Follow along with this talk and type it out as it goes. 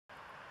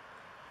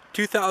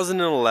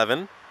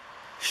2011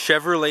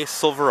 Chevrolet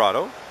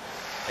Silverado,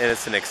 and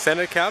it's an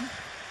extended cab,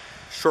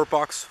 short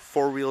box,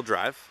 four-wheel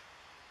drive,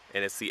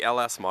 and it's the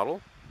LS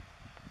model.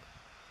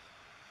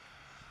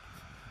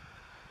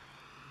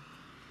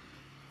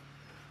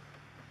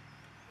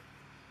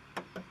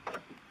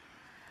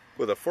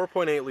 With a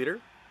 4.8 liter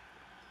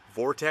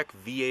Vortec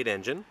V8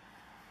 engine.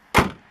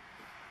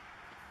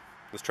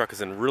 This truck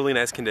is in really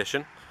nice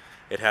condition.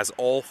 It has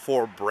all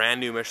four brand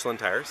new Michelin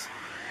tires.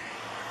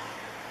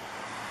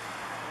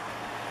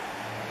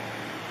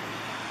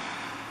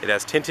 It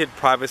has tinted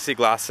privacy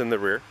glass in the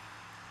rear.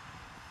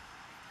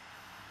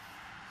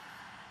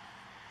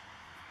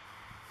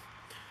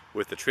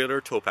 With the trailer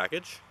tow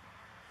package.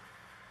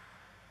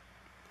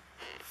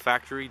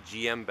 Factory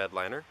GM bed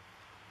liner.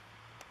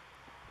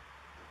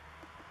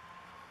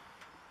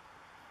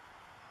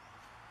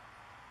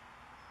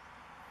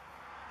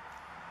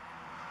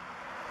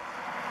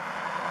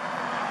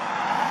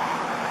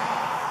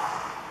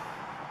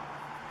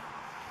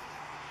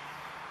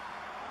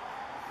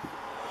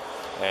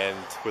 And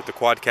with the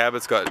quad cab,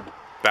 it's got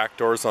back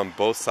doors on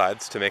both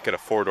sides to make it a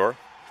four-door,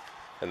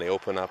 and they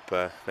open up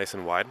nice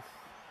and wide.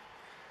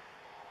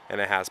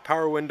 And it has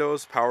power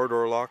windows, power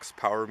door locks,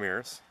 power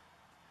mirrors,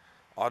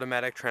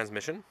 automatic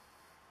transmission,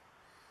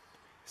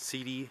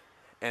 CD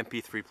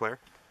MP3 player,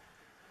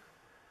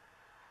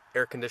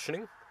 air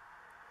conditioning,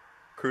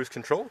 cruise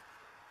control.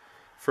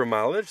 For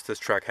mileage, this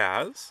truck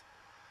has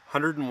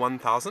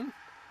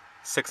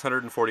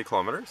 101,640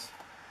 kilometers.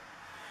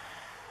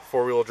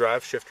 Four-wheel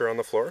drive, shifter on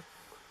the floor.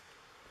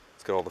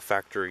 It's got all the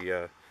factory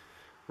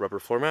rubber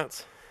floor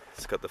mats.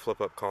 It's got the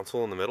flip-up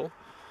console in the middle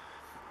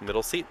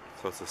seat,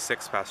 so it's a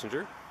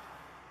 6-passenger.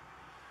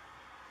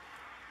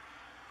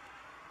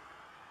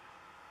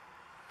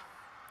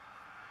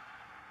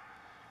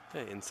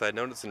 Okay, inside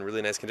note, it's in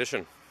really nice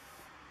condition.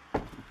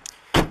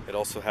 It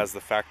also has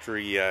the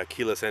factory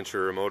keyless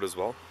entry remote as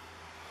well.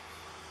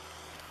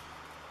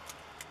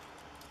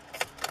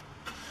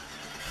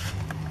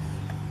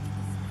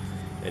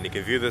 And you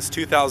can view this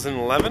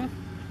 2011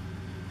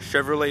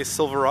 Chevrolet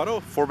Silverado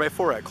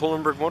 4x4 at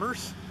Kolenberg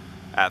Motors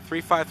at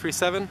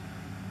 3537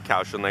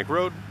 Cowshan Lake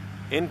Road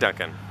in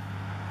Duncan.